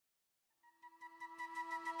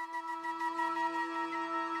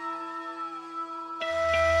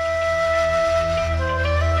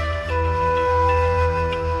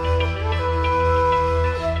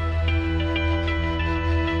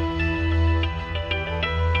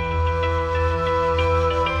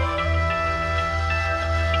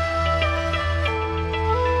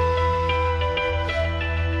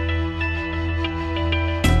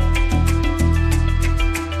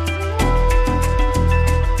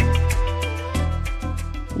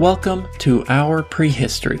Welcome to our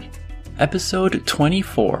Prehistory, Episode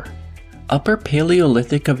 24, Upper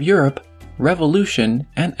Paleolithic of Europe, Revolution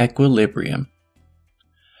and Equilibrium.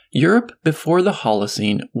 Europe before the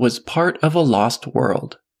Holocene was part of a lost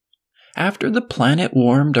world. After the planet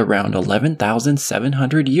warmed around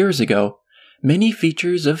 11,700 years ago, many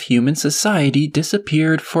features of human society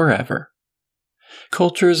disappeared forever.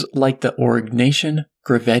 Cultures like the Aurignacian,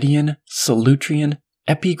 Gravettian, Solutrean,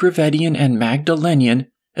 Epigravettian, and Magdalenian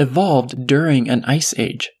evolved during an ice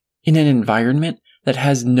age, in an environment that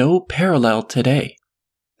has no parallel today.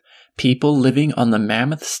 People living on the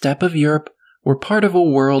mammoth steppe of Europe were part of a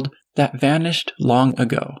world that vanished long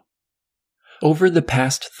ago. Over the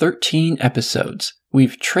past 13 episodes,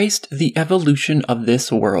 we've traced the evolution of this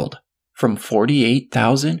world, from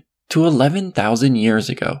 48,000 to 11,000 years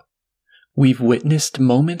ago. We've witnessed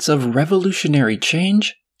moments of revolutionary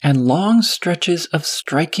change and long stretches of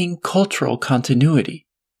striking cultural continuity.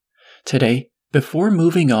 Today, before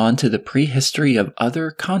moving on to the prehistory of other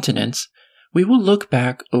continents, we will look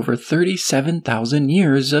back over 37,000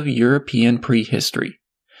 years of European prehistory,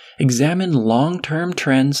 examine long-term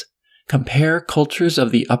trends, compare cultures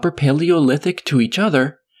of the Upper Paleolithic to each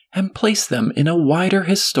other, and place them in a wider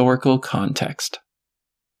historical context.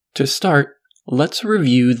 To start, let's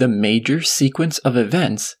review the major sequence of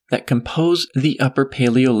events that compose the Upper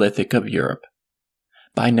Paleolithic of Europe.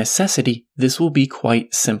 By necessity, this will be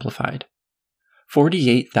quite simplified.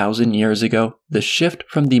 48,000 years ago, the shift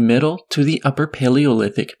from the Middle to the Upper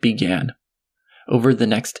Paleolithic began. Over the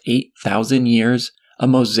next 8,000 years, a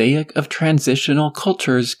mosaic of transitional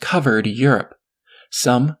cultures covered Europe,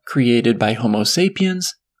 some created by Homo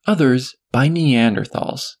sapiens, others by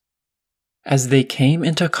Neanderthals. As they came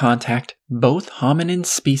into contact, both hominin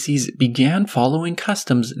species began following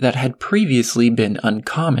customs that had previously been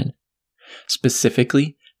uncommon.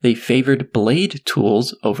 Specifically, they favored blade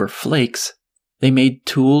tools over flakes, they made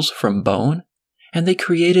tools from bone, and they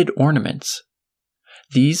created ornaments.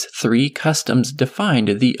 These three customs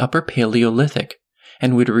defined the Upper Paleolithic,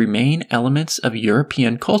 and would remain elements of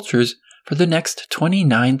European cultures for the next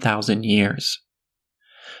 29,000 years.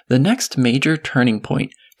 The next major turning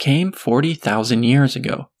point came 40,000 years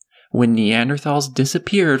ago, when Neanderthals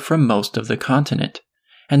disappeared from most of the continent,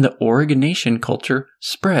 and the Aurignacian culture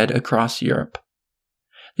spread across Europe.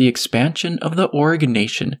 The expansion of the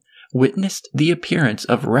Aurignacian witnessed the appearance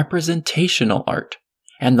of representational art,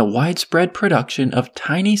 and the widespread production of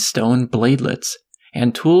tiny stone bladelets,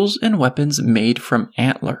 and tools and weapons made from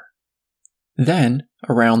antler. Then,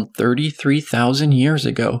 around 33,000 years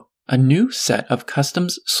ago, a new set of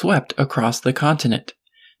customs swept across the continent,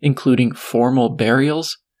 including formal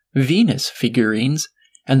burials, Venus figurines,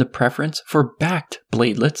 and the preference for backed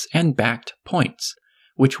bladelets and backed points,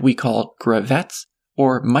 which we call gravets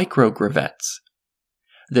or microgravets.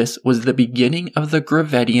 This was the beginning of the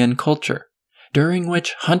Gravettian culture, during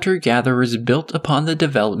which hunter-gatherers built upon the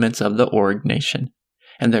developments of the Aurignacian,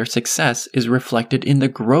 and their success is reflected in the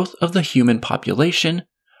growth of the human population,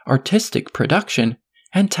 artistic production,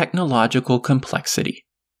 and technological complexity.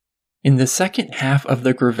 In the second half of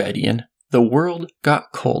the Gravettian, the world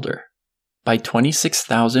got colder. By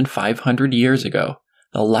 26,500 years ago,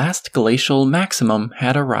 the last glacial maximum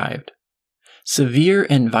had arrived. Severe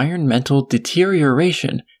environmental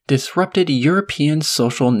deterioration disrupted European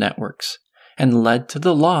social networks, and led to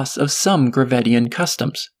the loss of some Gravettian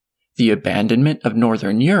customs, the abandonment of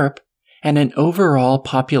Northern Europe, and an overall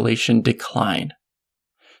population decline.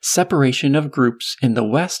 Separation of groups in the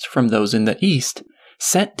west from those in the east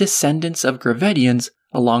sent descendants of Gravettians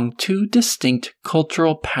along two distinct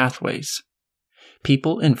cultural pathways.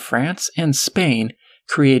 People in France and Spain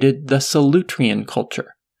created the Solutrean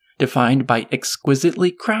culture, defined by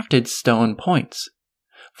exquisitely crafted stone points,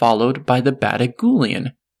 followed by the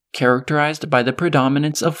Badagulian, characterized by the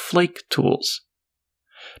predominance of flake tools.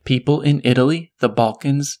 People in Italy, the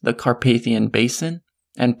Balkans, the Carpathian Basin,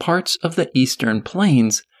 and parts of the Eastern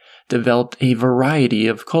Plains developed a variety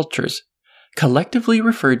of cultures, collectively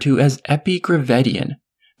referred to as Epigravettian,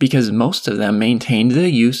 because most of them maintained the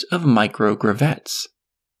use of microgravets.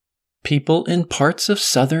 People in parts of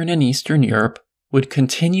southern and eastern Europe would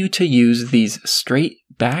continue to use these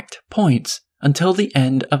straight-backed points until the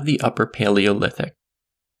end of the Upper Paleolithic.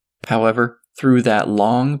 However, through that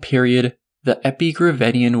long period, the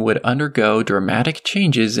Epigravettian would undergo dramatic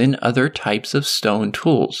changes in other types of stone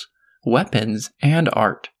tools, weapons, and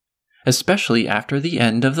art, especially after the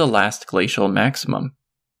end of the last glacial maximum.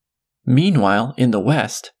 Meanwhile, in the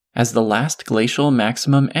west, as the last glacial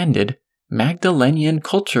maximum ended, Magdalenian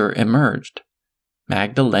culture emerged.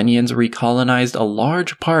 Magdalenians recolonized a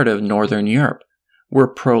large part of northern Europe, were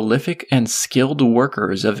prolific and skilled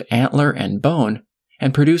workers of antler and bone,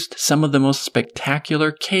 and produced some of the most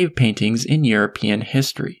spectacular cave paintings in European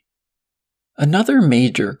history. Another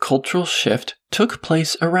major cultural shift took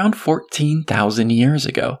place around 14,000 years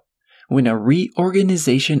ago, when a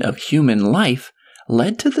reorganization of human life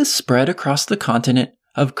led to the spread across the continent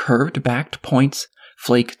of curved-backed points,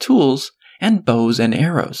 flake tools, and bows and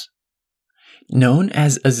arrows. Known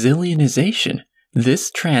as Azilianization,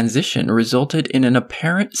 this transition resulted in an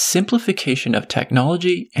apparent simplification of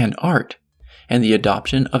technology and art, and the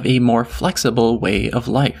adoption of a more flexible way of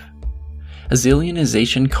life.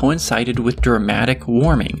 Azilianization coincided with dramatic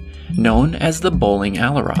warming, known as the Bowling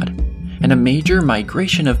Allarod, and a major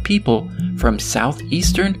migration of people from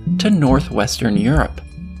southeastern to northwestern Europe.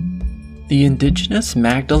 The indigenous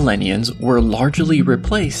Magdalenians were largely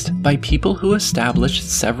replaced by people who established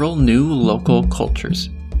several new local cultures.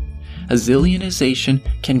 Azilianization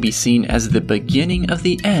can be seen as the beginning of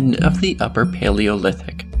the end of the Upper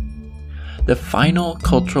Paleolithic. The final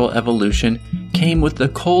cultural evolution came with the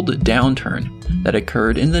cold downturn that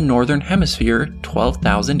occurred in the Northern Hemisphere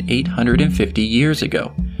 12,850 years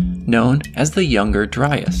ago, known as the Younger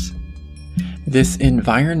Dryas. This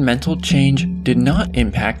environmental change did not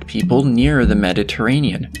impact people near the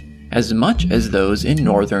Mediterranean as much as those in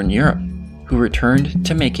Northern Europe, who returned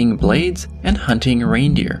to making blades and hunting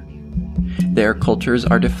reindeer. Their cultures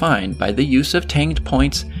are defined by the use of tanged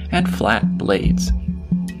points and flat blades.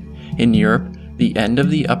 In Europe, the end of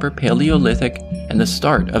the Upper Paleolithic and the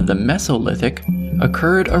start of the Mesolithic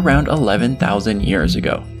occurred around 11,000 years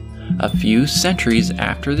ago, a few centuries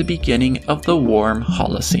after the beginning of the warm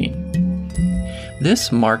Holocene.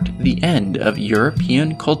 This marked the end of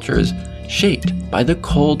European cultures shaped by the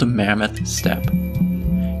cold mammoth steppe.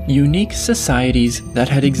 Unique societies that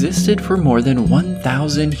had existed for more than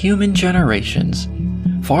 1,000 human generations,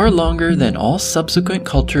 far longer than all subsequent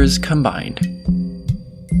cultures combined.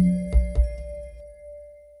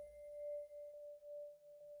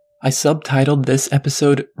 I subtitled this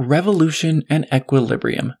episode Revolution and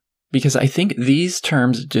Equilibrium because I think these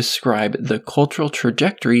terms describe the cultural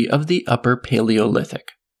trajectory of the Upper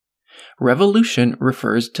Paleolithic. Revolution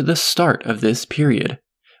refers to the start of this period,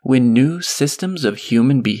 when new systems of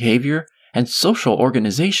human behavior and social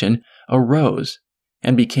organization arose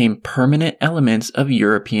and became permanent elements of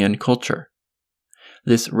European culture.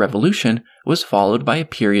 This revolution was followed by a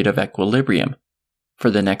period of equilibrium. For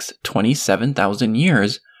the next 27,000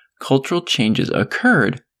 years, cultural changes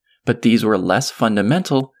occurred, but these were less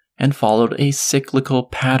fundamental and followed a cyclical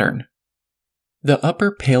pattern. The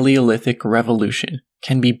Upper Paleolithic Revolution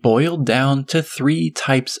can be boiled down to three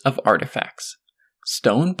types of artifacts: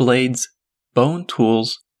 stone blades, bone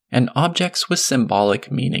tools, and objects with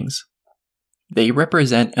symbolic meanings. They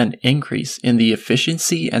represent an increase in the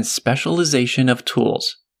efficiency and specialization of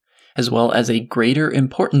tools, as well as a greater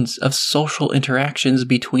importance of social interactions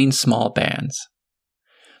between small bands.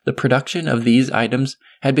 The production of these items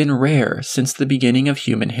had been rare since the beginning of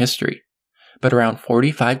human history, but around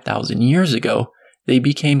 45,000 years ago, they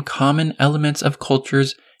became common elements of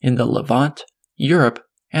cultures in the Levant, Europe,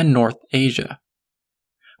 and North Asia.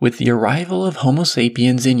 With the arrival of Homo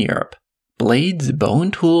sapiens in Europe, blades, bone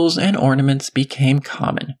tools, and ornaments became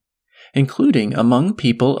common, including among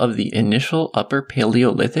people of the initial Upper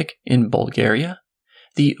Paleolithic in Bulgaria,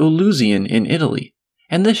 the Ulusian in Italy,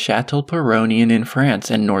 and the Châtelperronian in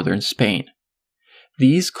France and northern Spain.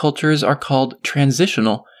 These cultures are called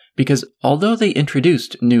transitional because although they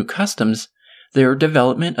introduced new customs, their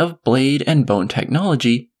development of blade and bone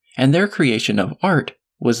technology and their creation of art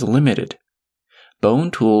was limited.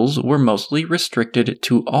 Bone tools were mostly restricted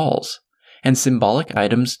to awls, and symbolic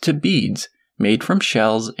items to beads made from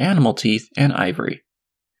shells, animal teeth, and ivory.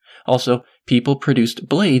 Also, people produced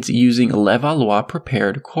blades using Levallois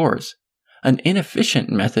prepared cores, an inefficient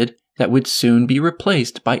method that would soon be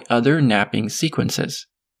replaced by other knapping sequences.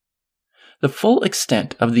 The full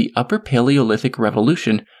extent of the Upper Paleolithic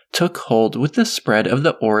Revolution took hold with the spread of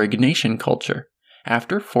the Aurignacian culture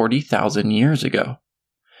after 40,000 years ago.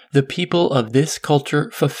 The people of this culture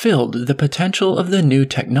fulfilled the potential of the new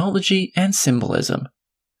technology and symbolism.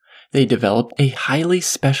 They developed a highly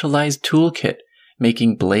specialized toolkit,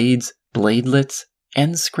 making blades, bladelets,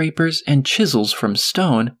 end scrapers, and chisels from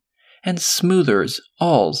stone, and smoothers,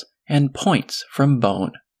 awls, and points from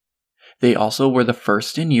bone. They also were the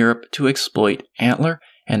first in Europe to exploit antler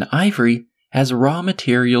and ivory as raw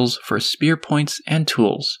materials for spear points and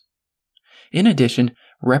tools. In addition,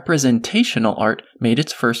 representational art made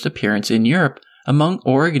its first appearance in Europe among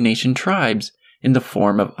Aurignacian tribes in the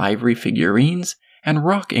form of ivory figurines and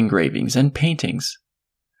rock engravings and paintings.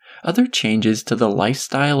 Other changes to the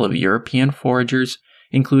lifestyle of European foragers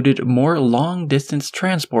included more long-distance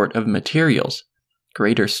transport of materials,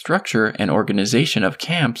 greater structure and organization of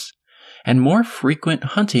camps, and more frequent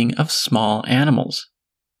hunting of small animals.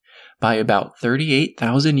 By about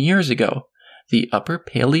 38,000 years ago, the Upper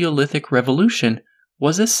Paleolithic Revolution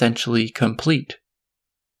was essentially complete.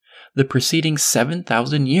 The preceding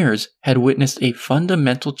 7,000 years had witnessed a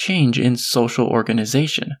fundamental change in social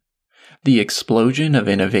organization. The explosion of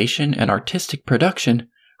innovation and artistic production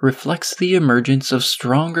reflects the emergence of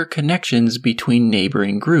stronger connections between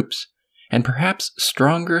neighboring groups, and perhaps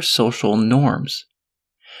stronger social norms.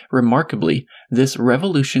 Remarkably, this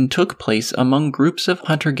revolution took place among groups of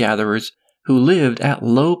hunter-gatherers who lived at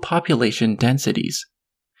low population densities.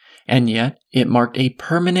 And yet, it marked a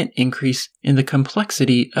permanent increase in the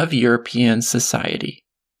complexity of European society.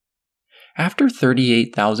 After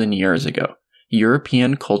 38,000 years ago,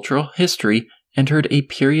 European cultural history entered a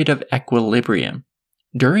period of equilibrium,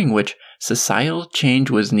 during which societal change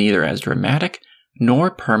was neither as dramatic nor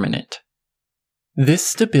permanent. This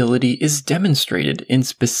stability is demonstrated in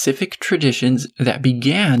specific traditions that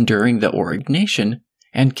began during the Aurignacian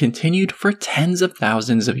and continued for tens of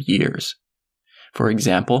thousands of years. For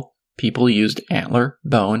example, people used antler,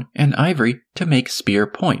 bone, and ivory to make spear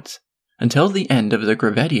points, until the end of the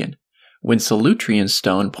Gravettian, when Solutrean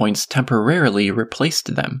stone points temporarily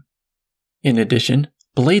replaced them. In addition,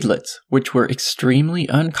 bladelets, which were extremely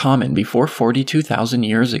uncommon before 42,000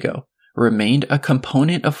 years ago, remained a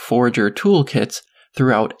component of forager toolkits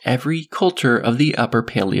throughout every culture of the Upper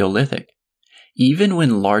Paleolithic, even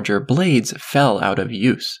when larger blades fell out of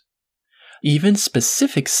use. Even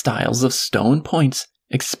specific styles of stone points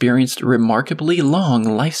experienced remarkably long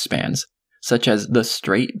lifespans, such as the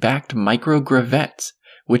straight-backed microgravets,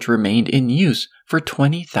 which remained in use for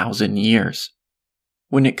 20,000 years.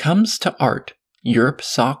 When it comes to art, Europe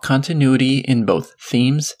saw continuity in both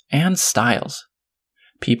themes and styles.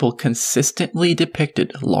 People consistently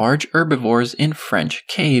depicted large herbivores in French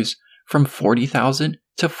caves from 40,000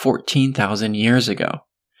 to 14,000 years ago,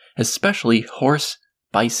 especially horse,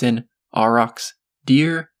 bison, aurochs,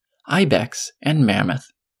 deer, ibex, and mammoth.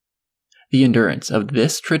 The endurance of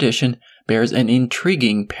this tradition bears an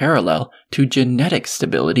intriguing parallel to genetic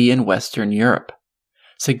stability in Western Europe,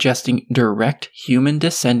 suggesting direct human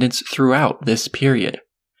descendants throughout this period,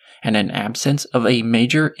 and an absence of a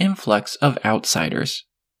major influx of outsiders.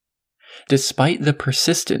 Despite the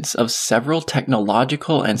persistence of several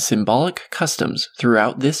technological and symbolic customs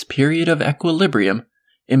throughout this period of equilibrium,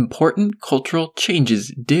 important cultural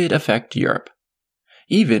changes did affect Europe,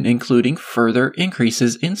 even including further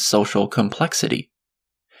increases in social complexity.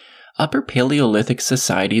 Upper Paleolithic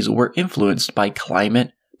societies were influenced by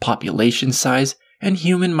climate, population size, and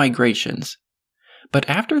human migrations. But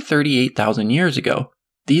after 38,000 years ago,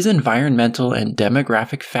 these environmental and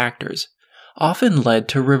demographic factors often led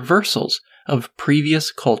to reversals of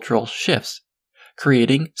previous cultural shifts,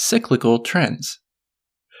 creating cyclical trends.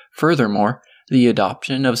 Furthermore, the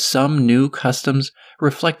adoption of some new customs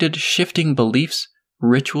reflected shifting beliefs,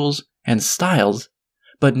 rituals, and styles,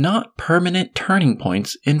 but not permanent turning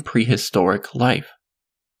points in prehistoric life.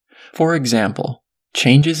 For example,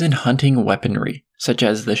 changes in hunting weaponry, such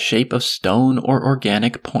as the shape of stone or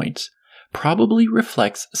organic points, probably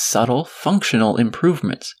reflects subtle functional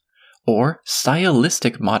improvements or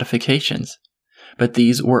stylistic modifications, but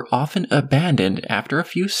these were often abandoned after a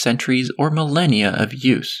few centuries or millennia of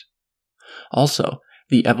use. Also,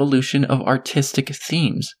 the evolution of artistic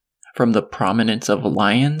themes, from the prominence of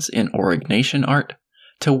lions in Aurignacian art,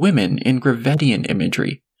 to women in Gravettian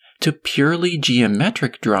imagery, to purely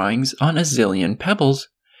geometric drawings on Azilian pebbles,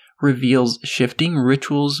 reveals shifting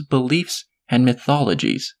rituals, beliefs, and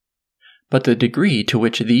mythologies. But the degree to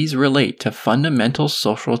which these relate to fundamental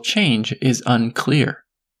social change is unclear.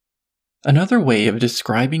 Another way of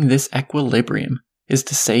describing this equilibrium is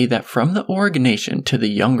to say that from the Aurignacian to the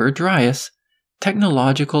Younger Dryas,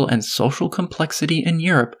 technological and social complexity in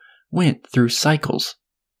Europe went through cycles.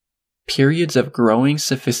 Periods of growing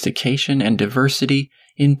sophistication and diversity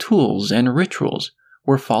in tools and rituals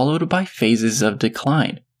were followed by phases of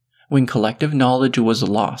decline, when collective knowledge was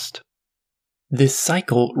lost. This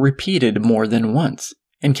cycle repeated more than once,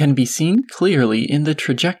 and can be seen clearly in the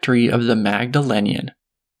trajectory of the Magdalenian.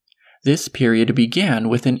 This period began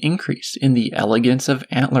with an increase in the elegance of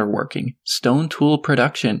antler working, stone tool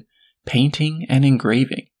production, painting, and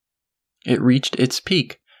engraving. It reached its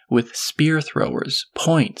peak with spear throwers,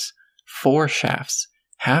 points, foreshafts,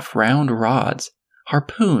 half-round rods,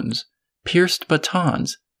 harpoons, pierced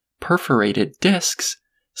batons, perforated discs,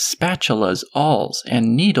 spatulas, awls,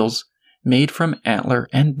 and needles made from antler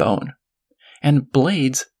and bone, and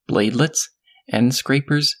blades bladelets, end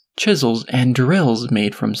scrapers, chisels, and drills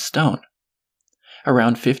made from stone.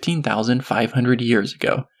 Around 15,500 years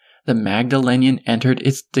ago, the Magdalenian entered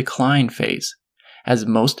its decline phase, as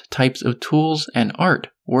most types of tools and art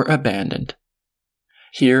were abandoned.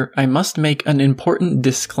 Here, I must make an important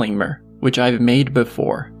disclaimer, which I've made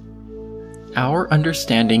before. Our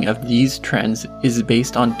understanding of these trends is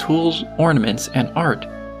based on tools, ornaments, and art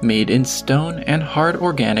made in stone and hard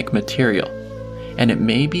organic material, and it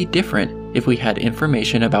may be different if we had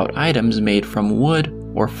information about items made from wood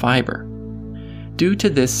or fiber. Due to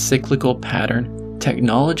this cyclical pattern,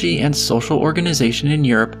 technology and social organization in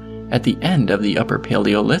Europe at the end of the Upper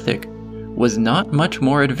Paleolithic was not much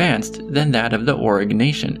more advanced than that of the Auric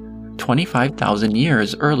nation 25,000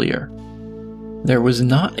 years earlier. There was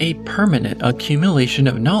not a permanent accumulation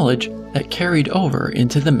of knowledge that carried over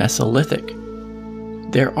into the Mesolithic.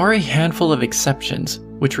 There are a handful of exceptions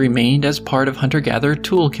which remained as part of hunter-gatherer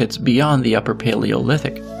toolkits beyond the Upper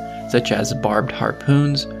Paleolithic, such as barbed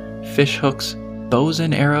harpoons, fish hooks, bows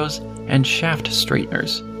and arrows, and shaft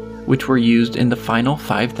straighteners, which were used in the final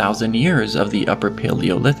 5,000 years of the Upper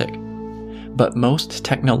Paleolithic. But most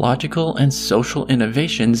technological and social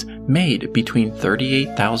innovations made between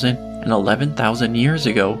 38,000 and 11,000 years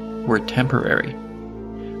ago were temporary.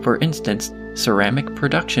 For instance, ceramic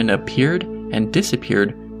production appeared and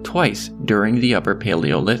disappeared twice during the Upper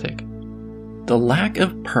Paleolithic. The lack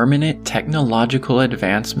of permanent technological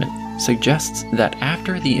advancement suggests that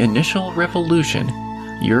after the initial revolution,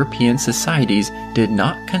 European societies did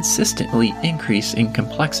not consistently increase in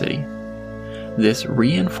complexity. This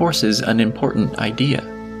reinforces an important idea.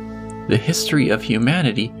 The history of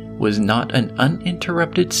humanity was not an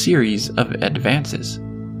uninterrupted series of advances.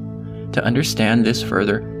 To understand this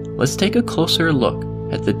further, let's take a closer look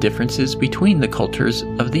at the differences between the cultures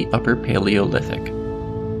of the Upper Paleolithic.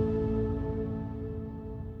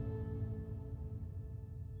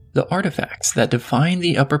 The artifacts that define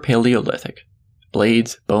the Upper Paleolithic,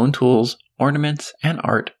 blades, bone tools, ornaments, and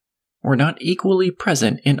art, were not equally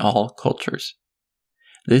present in all cultures.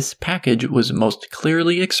 This package was most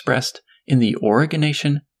clearly expressed in the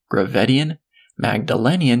Aurignacian, Gravettian,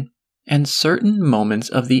 Magdalenian, and certain moments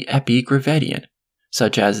of the Epigravettian,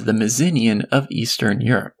 such as the Mycenaean of Eastern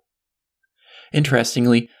Europe.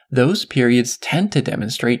 Interestingly, those periods tend to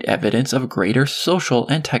demonstrate evidence of greater social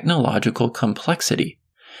and technological complexity,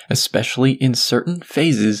 especially in certain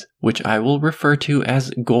phases which I will refer to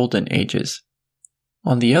as Golden Ages.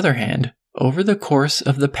 On the other hand, over the course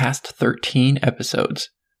of the past 13 episodes,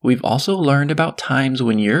 we've also learned about times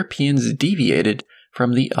when Europeans deviated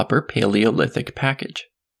from the Upper Paleolithic package.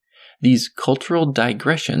 These cultural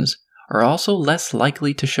digressions are also less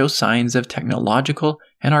likely to show signs of technological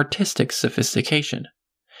and artistic sophistication,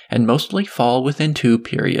 and mostly fall within two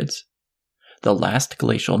periods: the last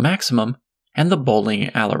glacial maximum and the Bowling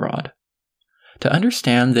Alarod. To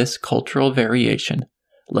understand this cultural variation,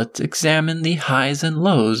 let's examine the highs and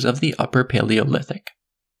lows of the Upper Paleolithic.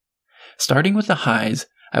 Starting with the highs,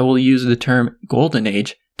 I will use the term Golden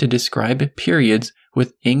Age to describe periods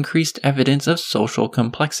with increased evidence of social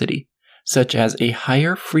complexity, such as a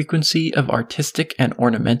higher frequency of artistic and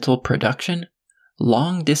ornamental production,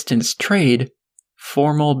 long-distance trade,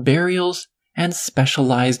 formal burials, and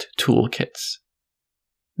specialized toolkits.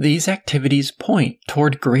 These activities point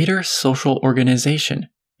toward greater social organization,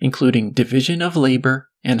 including division of labor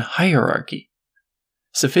and hierarchy.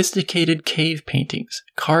 Sophisticated cave paintings,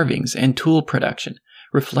 carvings, and tool production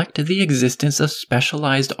reflect the existence of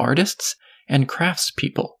specialized artists and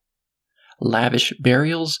craftspeople. Lavish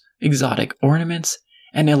burials, exotic ornaments,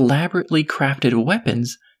 and elaborately crafted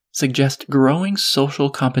weapons suggest growing social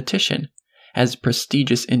competition as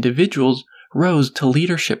prestigious individuals rose to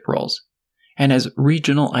leadership roles, and as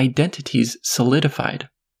regional identities solidified.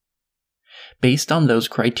 Based on those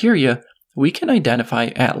criteria, we can identify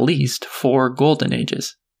at least 4 Golden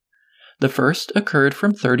Ages. The first occurred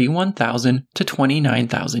from 31,000 to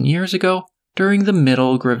 29,000 years ago during the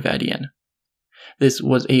Middle Gravettian. This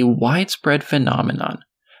was a widespread phenomenon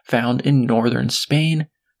found in northern Spain,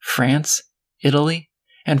 France, Italy,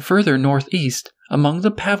 and further northeast among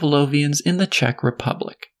the Pavlovians in the Czech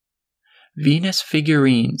Republic. Venus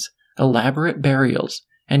figurines, elaborate burials,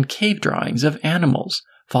 and cave drawings of animals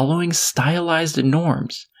following stylized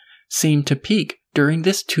norms seem to peak during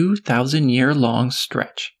this 2,000-year-long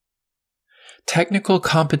stretch. Technical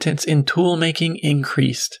competence in tool-making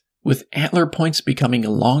increased, with antler points becoming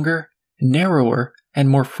longer, narrower, and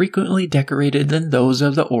more frequently decorated than those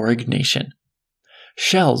of the Aurignacian.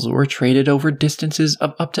 Shells were traded over distances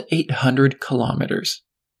of up to 800 kilometers.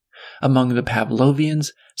 Among the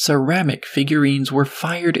Pavlovians, ceramic figurines were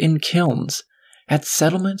fired in kilns, at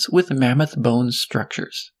settlements with mammoth bone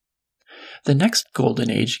structures. The next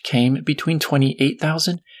golden age came between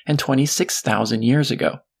 28,000 and 26,000 years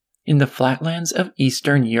ago, in the flatlands of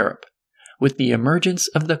Eastern Europe, with the emergence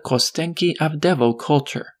of the Kostenki Avdevo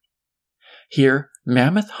culture. Here,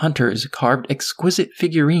 mammoth hunters carved exquisite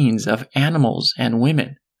figurines of animals and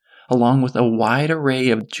women, along with a wide array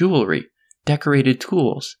of jewelry, decorated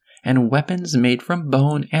tools, and weapons made from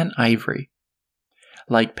bone and ivory.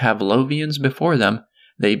 Like Pavlovians before them,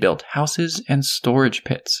 they built houses and storage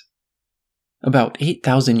pits. About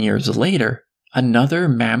 8,000 years later, another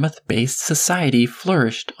mammoth-based society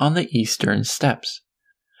flourished on the eastern steppes.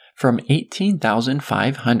 From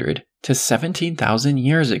 18,500 to 17,000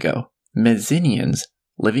 years ago, Mycenaeans,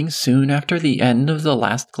 living soon after the end of the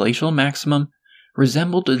last glacial maximum,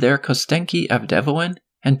 resembled their Kostenki Avdevoan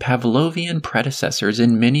and Pavlovian predecessors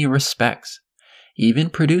in many respects, even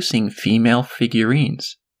producing female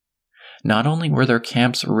figurines. Not only were their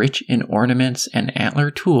camps rich in ornaments and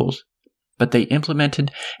antler tools, but they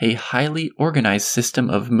implemented a highly organized system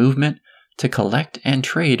of movement to collect and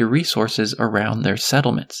trade resources around their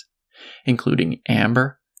settlements, including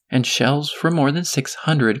amber and shells from more than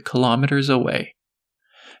 600 kilometers away.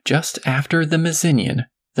 Just after the Mycenaean,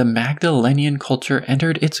 the Magdalenian culture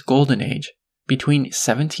entered its golden age between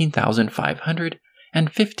 17,500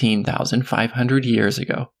 and 15,500 years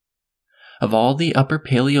ago. Of all the Upper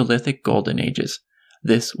Paleolithic golden ages,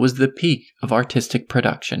 this was the peak of artistic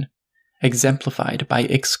production, exemplified by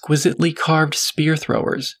exquisitely carved spear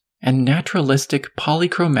throwers and naturalistic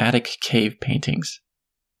polychromatic cave paintings.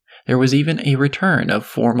 There was even a return of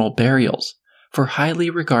formal burials for highly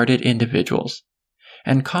regarded individuals,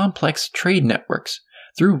 and complex trade networks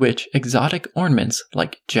through which exotic ornaments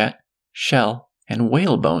like jet, shell, and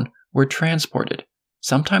whalebone were transported,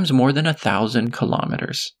 sometimes more than 1,000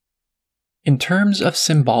 kilometers. In terms of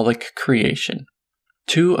symbolic creation,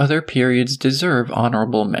 two other periods deserve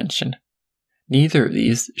honorable mention. Neither of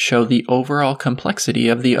these show the overall complexity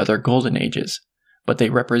of the other golden ages, but they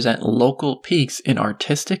represent local peaks in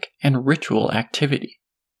artistic and ritual activity.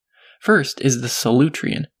 First is the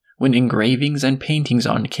Solutrean, when engravings and paintings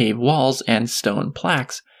on cave walls and stone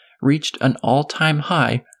plaques reached an all-time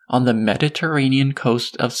high on the Mediterranean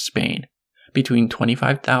coast of Spain, between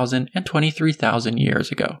 25,000 and 23,000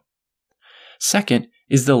 years ago. Second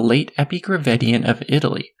is the late Epigravettian of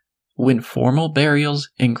Italy, when formal burials,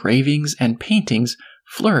 engravings, and paintings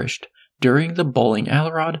flourished during the Bowling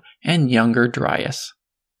Alrod and Younger Dryas.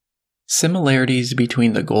 Similarities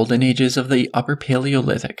between the golden ages of the Upper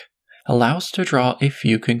Paleolithic allow us to draw a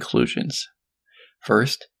few conclusions.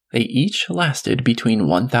 First, they each lasted between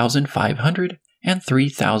 1,500 and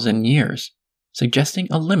 3,000 years, suggesting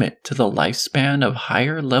a limit to the lifespan of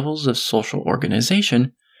higher levels of social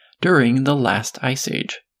organization during the last ice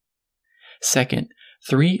age. Second,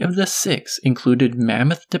 3 of the 6 included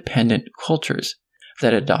mammoth-dependent cultures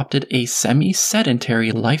that adopted a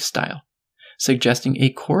semi-sedentary lifestyle, suggesting a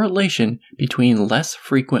correlation between less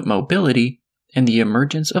frequent mobility and the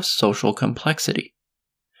emergence of social complexity.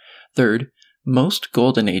 Third, most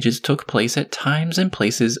golden ages took place at times and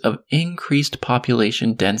places of increased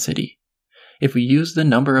population density, if we use the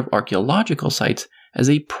number of archaeological sites as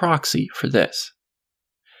a proxy for this.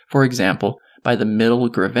 For example, by the Middle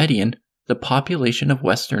Gravettian, the population of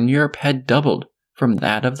Western Europe had doubled from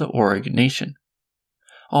that of the Aurignacian.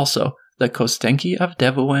 Also, the Kostenki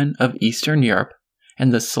Avdevoan of Eastern Europe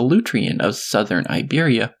and the Solutrean of Southern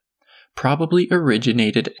Iberia probably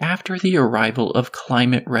originated after the arrival of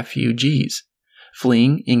climate refugees,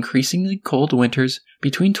 fleeing increasingly cold winters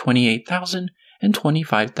between 28,000 and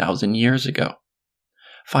 25,000 years ago.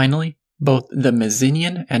 Finally, both the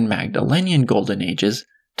Mycenaean and Magdalenian Golden Ages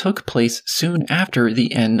took place soon after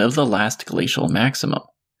the end of the last glacial maximum,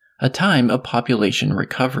 a time of population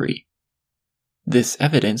recovery. This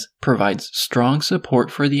evidence provides strong support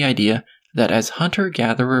for the idea that as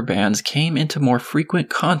hunter-gatherer bands came into more frequent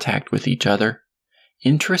contact with each other,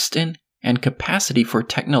 interest in and capacity for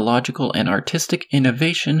technological and artistic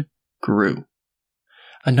innovation grew.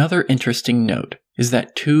 Another interesting note is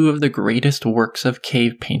that 2 of the greatest works of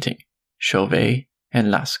cave painting, Chauvet and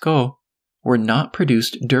Lascaux, were not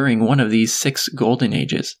produced during one of these 6 golden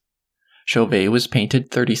ages. Chauvet was painted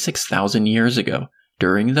 36,000 years ago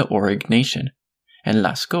during the Aurignacian, and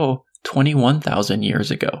Lascaux 21,000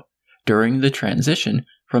 years ago during the transition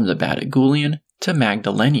from the Batigulian to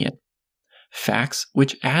Magdalenian, facts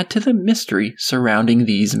which add to the mystery surrounding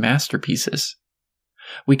these masterpieces.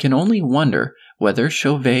 We can only wonder whether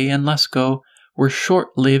Chauvet and Lascaux were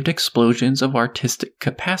short-lived explosions of artistic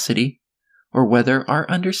capacity, or whether our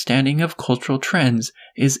understanding of cultural trends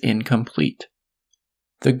is incomplete.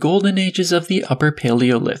 The golden ages of the Upper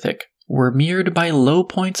Paleolithic were mirrored by low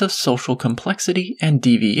points of social complexity and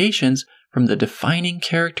deviations from the defining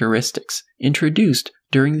characteristics introduced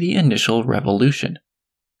during the initial revolution.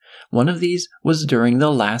 One of these was during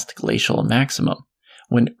the last glacial maximum,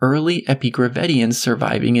 when early epigravidians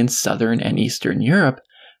surviving in southern and eastern Europe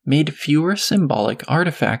made fewer symbolic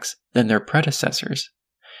artifacts than their predecessors,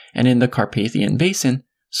 and in the Carpathian Basin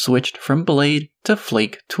switched from blade to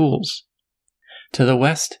flake tools. To the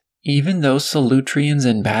west, even though Solutreans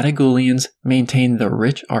and Batagulians maintained the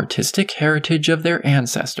rich artistic heritage of their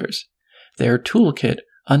ancestors, their toolkit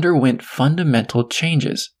underwent fundamental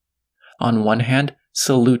changes. On one hand,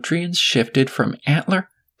 Solutreans shifted from antler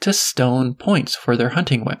to stone points for their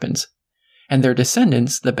hunting weapons, and their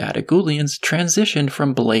descendants, the Batagulians, transitioned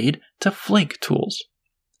from blade to flake tools.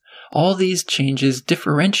 All these changes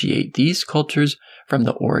differentiate these cultures from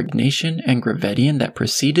the Aurignacian and Gravettian that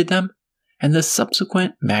preceded them, and the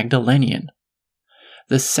subsequent Magdalenian.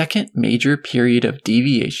 The second major period of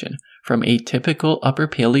deviation from a typical Upper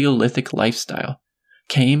Paleolithic lifestyle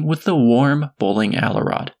came with the warm bowling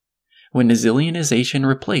Alarod, when Zillianization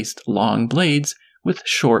replaced long blades with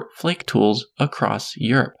short flake tools across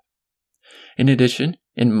Europe. In addition,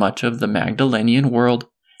 in much of the Magdalenian world,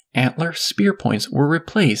 antler spear points were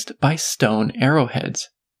replaced by stone arrowheads.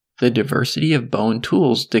 The diversity of bone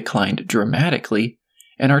tools declined dramatically,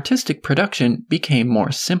 and artistic production became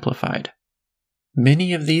more simplified.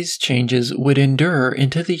 Many of these changes would endure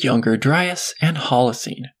into the Younger Dryas and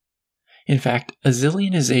Holocene. In fact,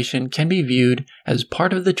 Zillianization can be viewed as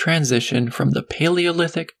part of the transition from the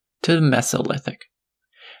Paleolithic to the Mesolithic.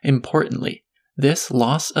 Importantly, this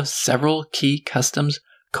loss of several key customs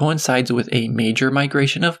coincides with a major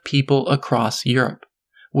migration of people across Europe,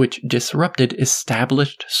 which disrupted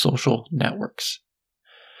established social networks.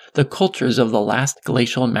 The cultures of the last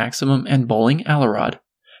glacial maximum and bowling Alarod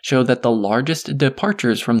show that the largest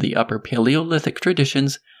departures from the Upper Paleolithic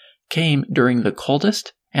traditions came during the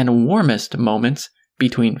coldest and warmest moments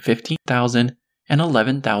between 15,000 and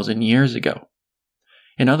 11,000 years ago.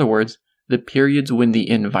 In other words, the periods when the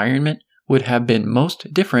environment would have been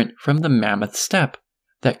most different from the Mammoth Steppe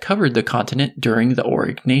that covered the continent during the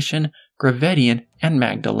Aurignacian, Gravettian, and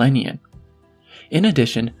Magdalenian. In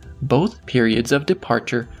addition, both periods of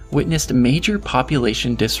departure witnessed major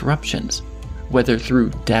population disruptions, whether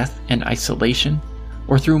through death and isolation,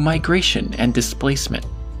 or through migration and displacement.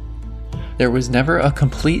 There was never a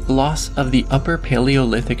complete loss of the Upper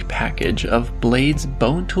Paleolithic package of blades,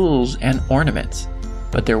 bone tools, and ornaments,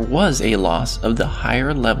 but there was a loss of the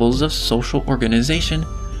higher levels of social organization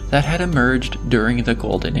that had emerged during the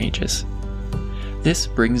Golden Ages. This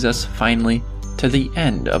brings us finally to the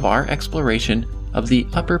end of our exploration of the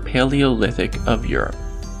Upper Paleolithic of Europe,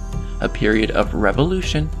 a period of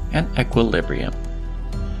revolution and equilibrium.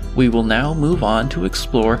 We will now move on to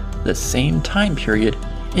explore the same time period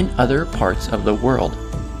in other parts of the world.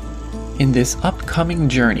 In this upcoming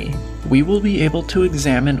journey, we will be able to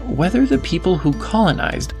examine whether the people who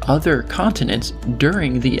colonized other continents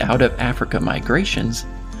during the out-of-Africa migrations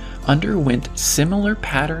underwent similar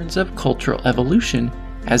patterns of cultural evolution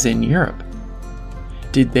as in Europe.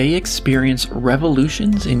 Did they experience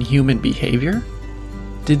revolutions in human behavior?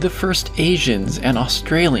 Did the first Asians and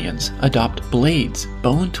Australians adopt blades,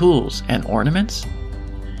 bone tools, and ornaments?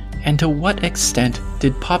 And to what extent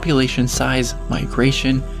did population size,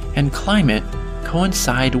 migration, and climate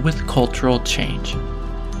coincide with cultural change?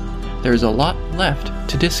 There's a lot left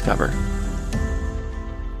to discover.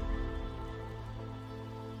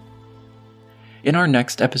 In our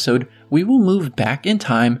next episode, we will move back in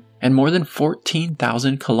time and more than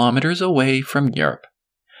 14,000 kilometers away from Europe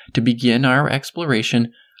to begin our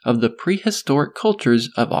exploration of the prehistoric cultures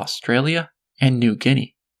of Australia and New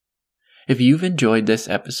Guinea. If you've enjoyed this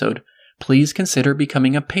episode, please consider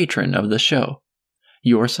becoming a patron of the show.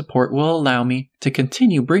 Your support will allow me to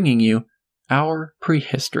continue bringing you our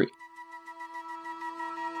prehistory.